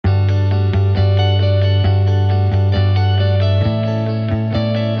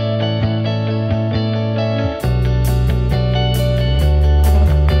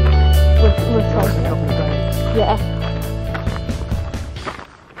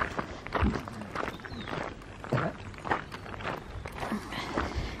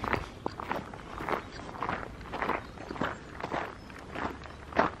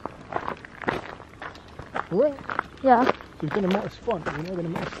What? Yeah. We've been to Mottistone, but we're not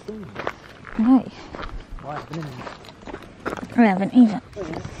going to Mottistone. No. Why haven't We haven't either.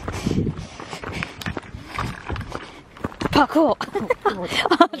 Parkour!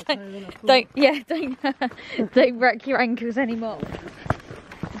 Don't wreck your ankles anymore.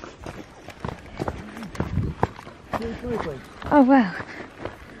 Oh wow.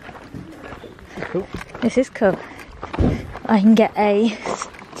 This is cool. This is cool. I can get a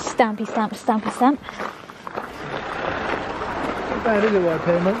stampy stamp. Not bad, is it, what I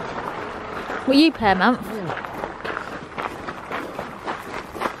pay a month? What you pay a month? Yeah.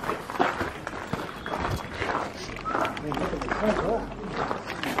 You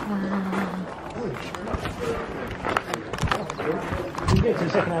can go to the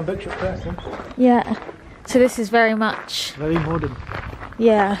second-hand bookshop first then. Yeah. So this is very much. Very modern.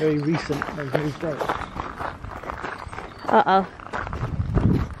 Yeah. Very recent. They've moved out. Uh oh.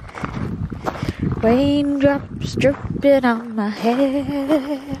 Raindrops dripping on my head.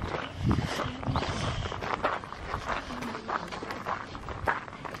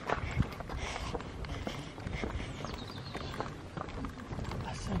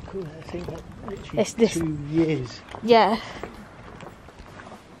 That's so cool. I think that literally It's this. 2 years. Yeah.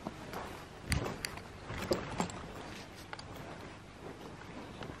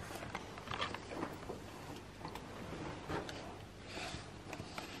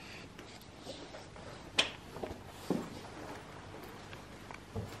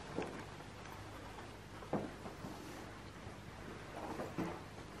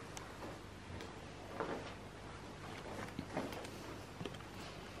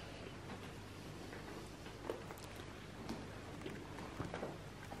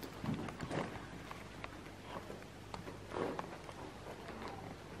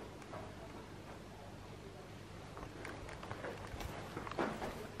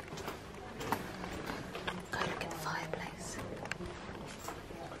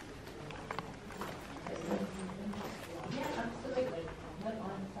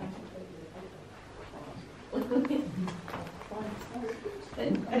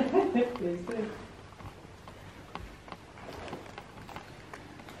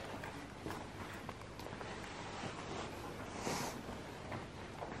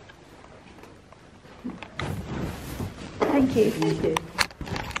 Thank you. Thank you.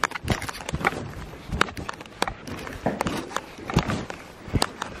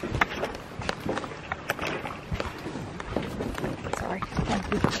 Sorry. Thank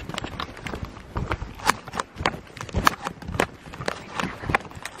you.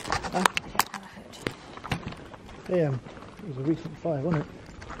 Yeah, it was a recent fire, wasn't it?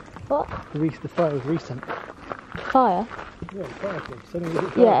 What? The fire was recent. Fire? Yeah, fireplace. Something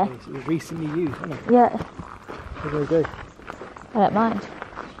was Yeah. fireplace. It was recently used, wasn't it? Yeah. So there you go. I don't mind.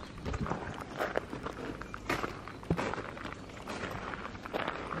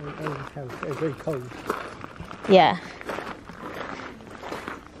 It was very cold. Yeah.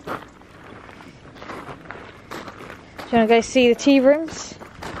 Do you want to go see the tea rooms?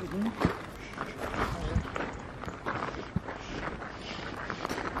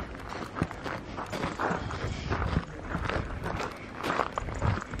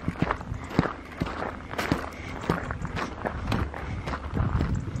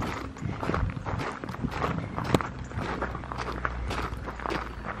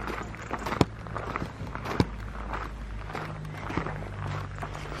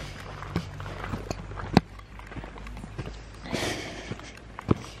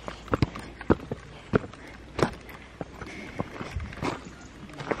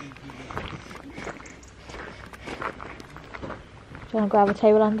 Do you want to grab a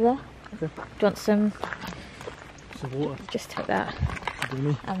table under there? Okay. Do you want some water? Just take that.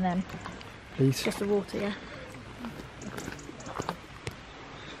 Me. And then Please. just the water, yeah.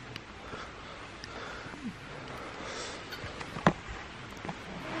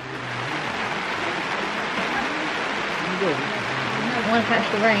 I want to catch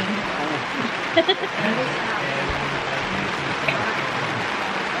the rain.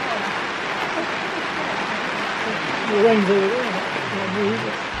 The rain's over there.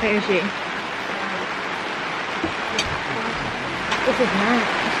 There's you. This is mad.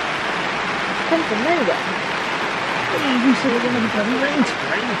 It's come from nowhere. You said it wasn't bloody rain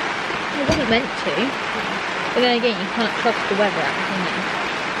today. It wasn't meant to. But then again, you can't trust the weather out, can you?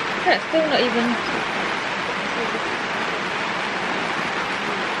 Yeah, it's still not even...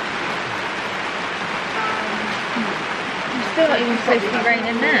 It's still not even supposed to be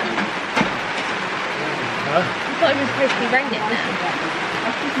raining now. Huh? It's not even supposed to be raining now.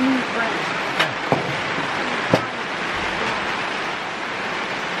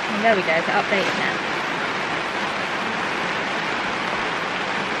 And there we go, it's updated now.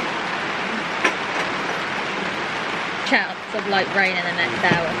 chance of like rain in the next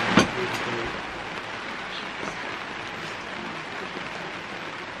hour.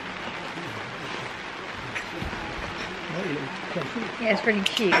 Yeah, it's really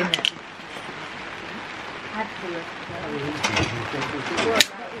cute, isn't it?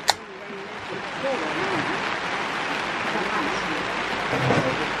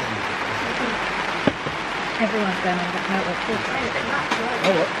 Everyone's going on about outward forecast.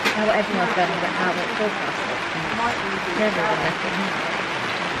 Oh, what? Now what everyone's going on about outward forecast.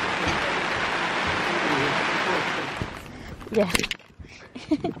 Yeah.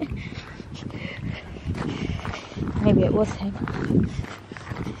 Maybe it was him.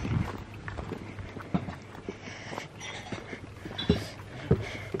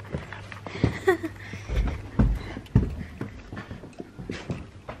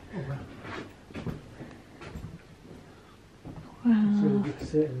 Wow.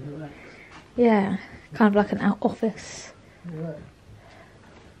 Yeah, kind of like an out office. Right.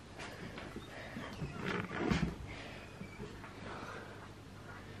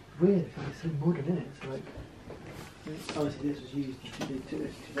 Weird, it's so modern, isn't it? It's like, obviously this was used to do to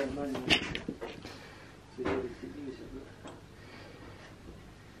their manual. So they really didn't use it,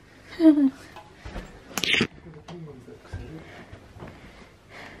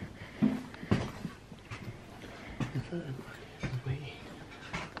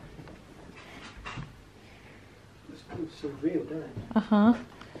 It's so real, doesn't it? Uh-huh.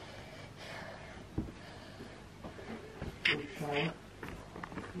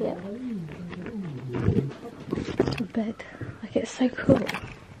 Yeah. The bed. Like, it's so cool.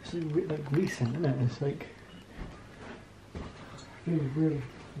 It's so like recent, isn't it? It's like feels really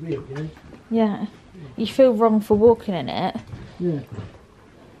real, you know? Yeah. You feel wrong for walking in it. Yeah.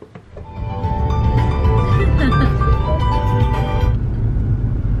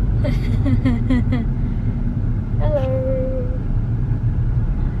 Hello.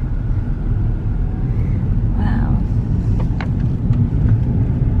 Wow.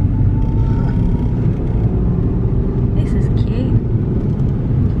 This is cute.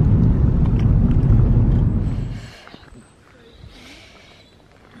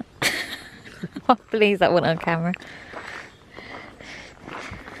 I believe that went on camera.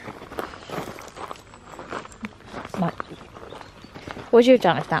 Right. What would you have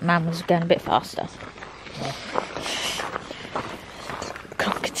done if that man was going a bit faster?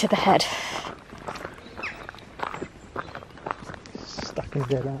 Clock to the head. Stuck his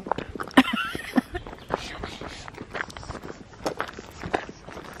head out.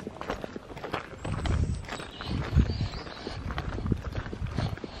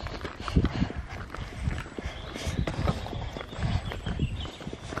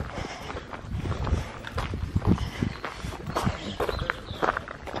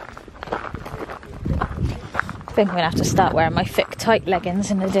 I think I'm going to have to start wearing my thick tight leggings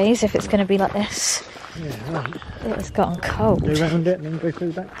in the days if it's going to be like this. Yeah, right. It has gotten cold. Go round it and then go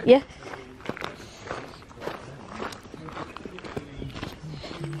through back. Yeah.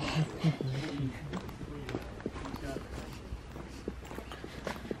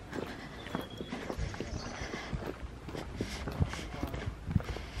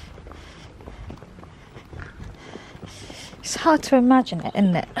 It's hard to imagine it,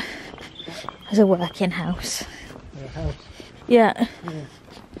 isn't it? As a working house. A house. Yeah. Yeah.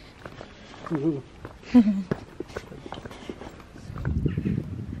 Ooh.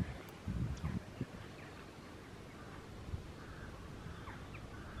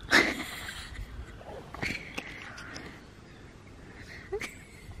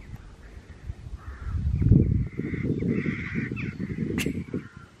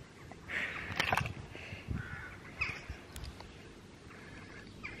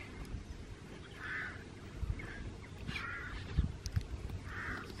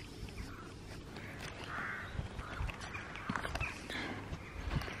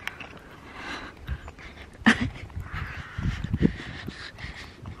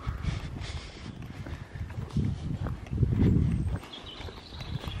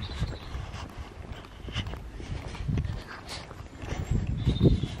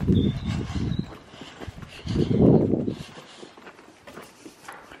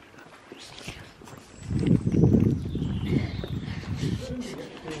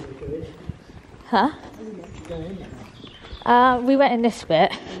 Huh? We went in this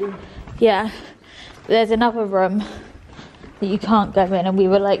bit. Yeah. There's another room that you can't go in, and we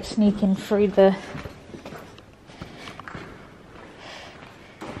were like sneaking through the...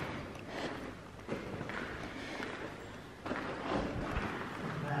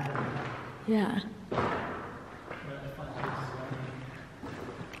 Yeah.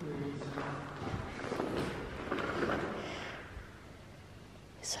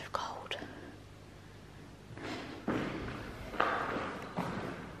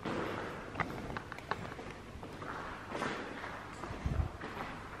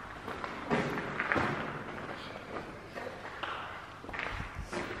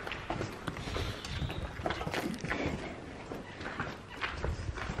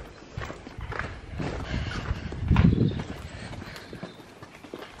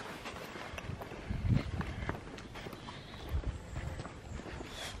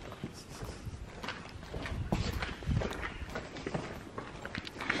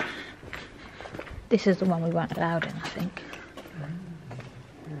 This is the one we weren't allowed in, I think.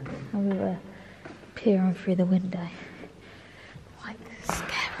 And we were peering through the window. Like,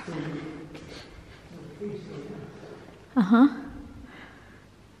 scary. Uh-huh.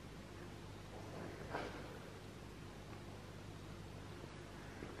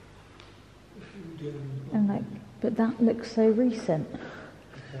 And like, but that looks so recent.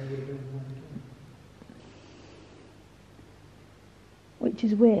 Which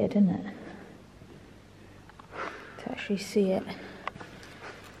is weird, isn't it? To actually see it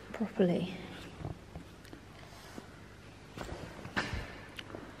properly.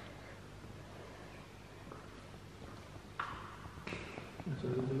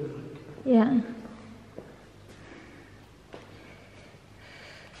 Yeah.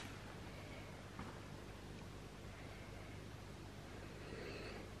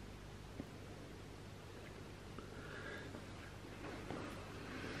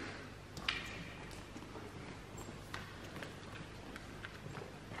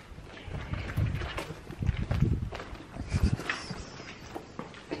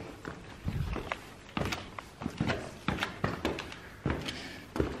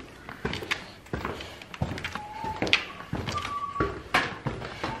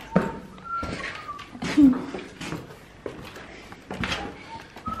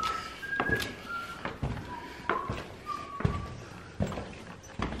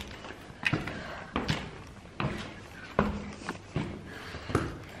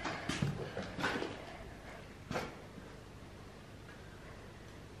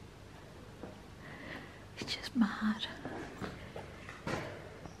 It's just mad.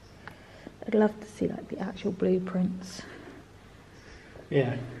 I'd love to see like the actual blueprints.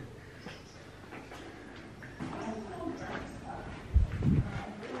 Yeah.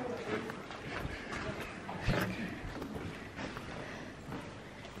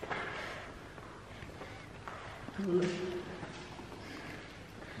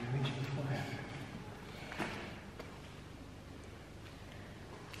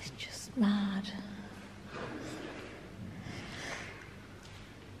 It's just mad.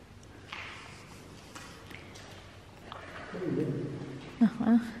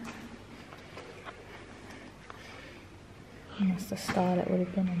 Uh-huh. That's the style it would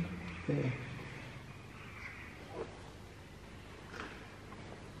have been in. Yeah.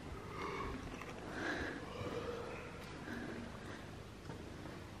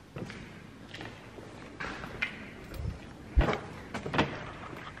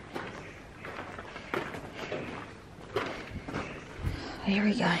 Here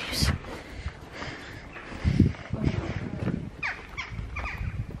he goes.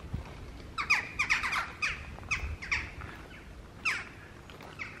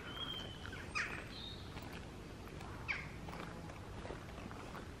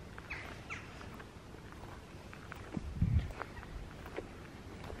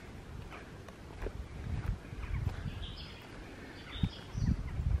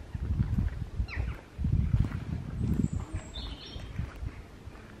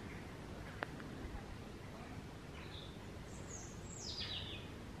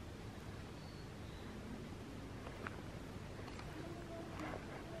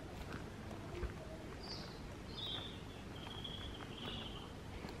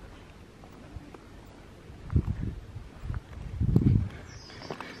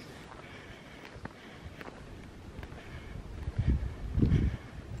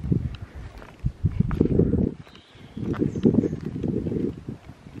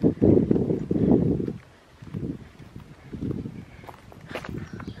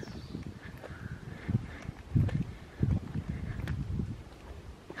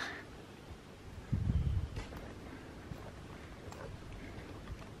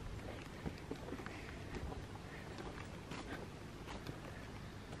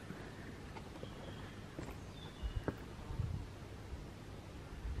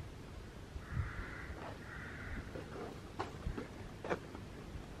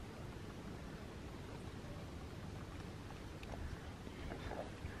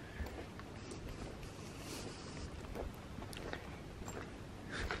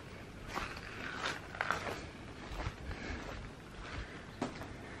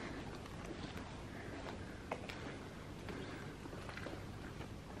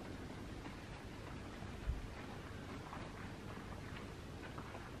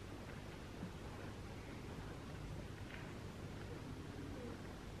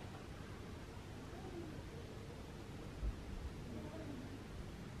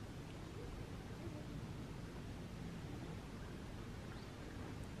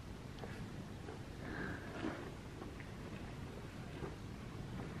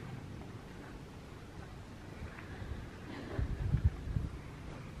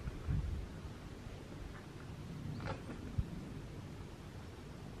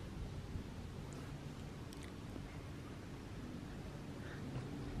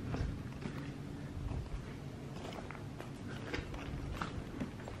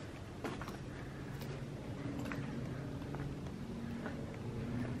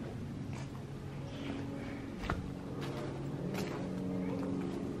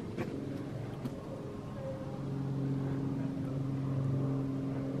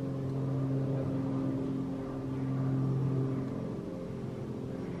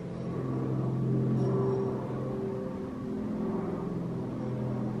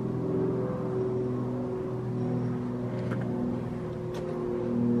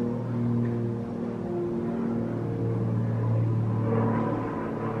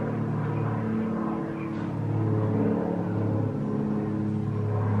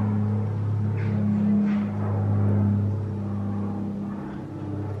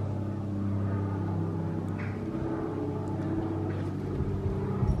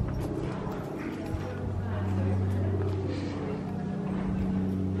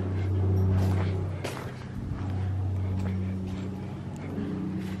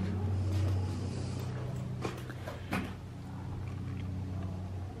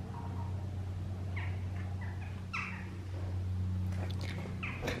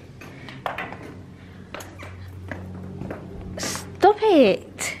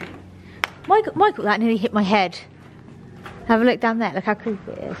 it. Michael, that nearly hit my head. Have a look down there. Look how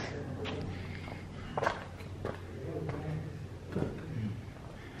creepy it is.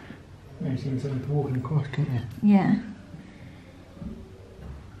 You've seen someone walking across, can't you? Yeah.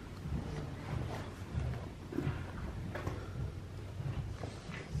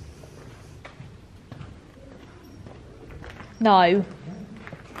 No.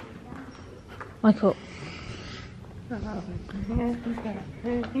 Michael.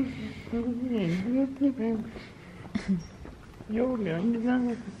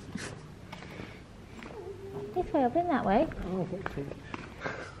 This way, I've been that way. Oh, okay.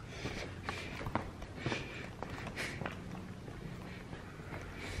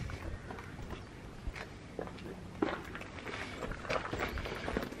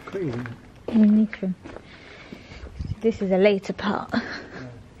 Crazy. This is a later part. Yeah.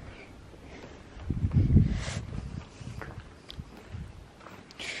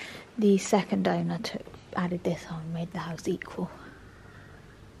 The second owner added this on and made the house equal.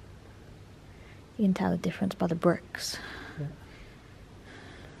 You can tell the difference by the bricks. Yeah.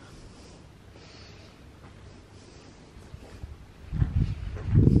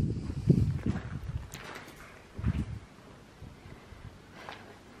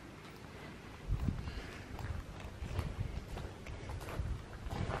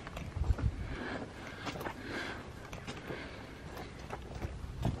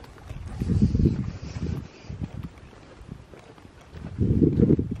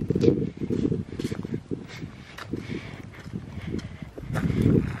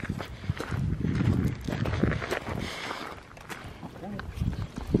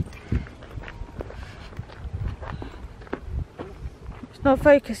 Not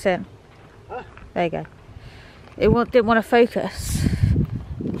focusing. Huh? There you go. It didn't want to focus.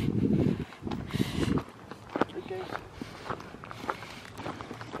 Okay.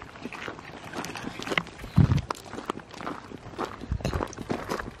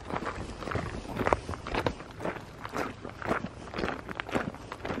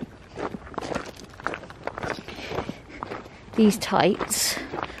 These tights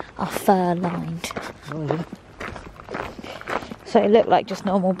are fur lined. Oh, yeah. So it looked like just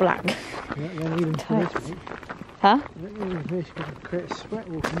normal black tights. Huh? You create a sweat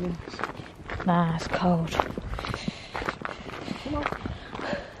walking in. Nah, it's cold. Come on.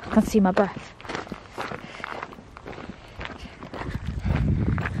 I can see my breath.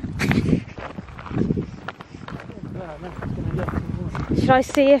 Should I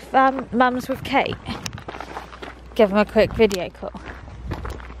see if Mum's with Kate? Give him a quick video call.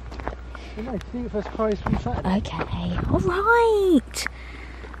 See if a surprise from Saturday. Okay, alright.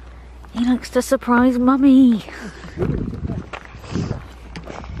 He likes to surprise Mummy.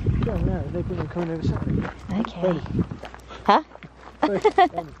 Yeah, no, they've been coming over Saturday. Okay. Huh?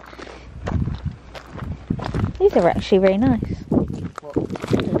 These are actually very nice. What?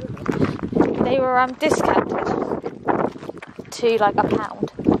 They were discounted to like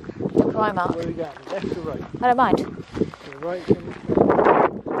 £1 in Primark. Where are we going? Left or right? I don't mind. So right.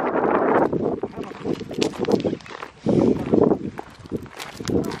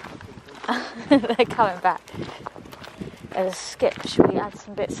 They're coming back. There's a skip. Should we add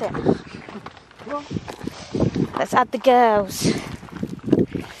some bits in? Come on. Let's add the girls.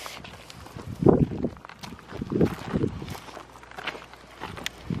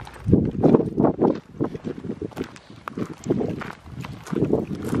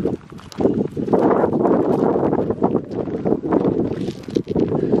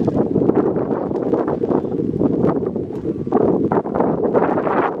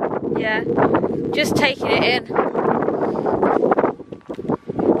 Yeah, just taking it in.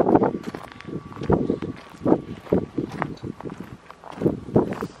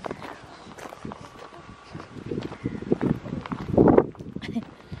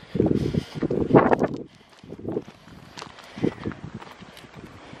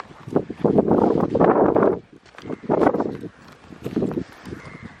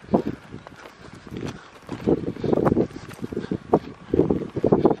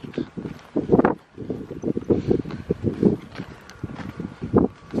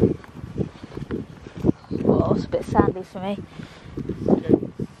 Oh, it's a bit sandy for me.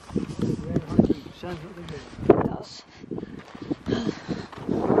 It does.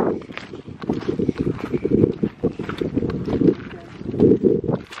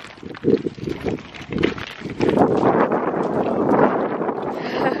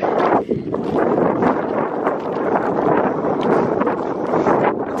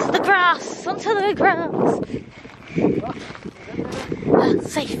 Onto the grass.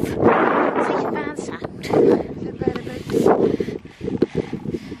 Safe and sound.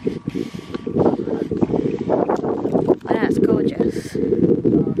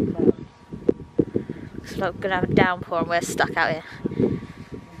 like we're gonna have a downpour and we're stuck out here.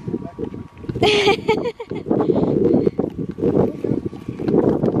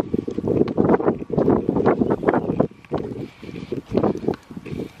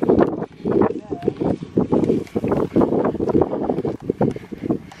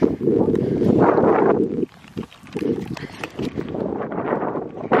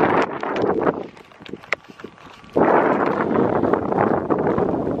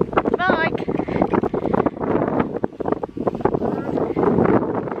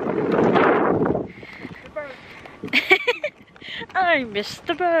 I missed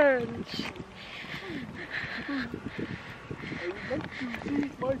the birds.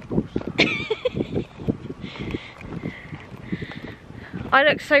 I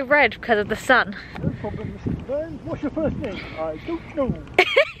look so red because of the sun. No problem, Mrs. Burns. What's your first name? I don't know.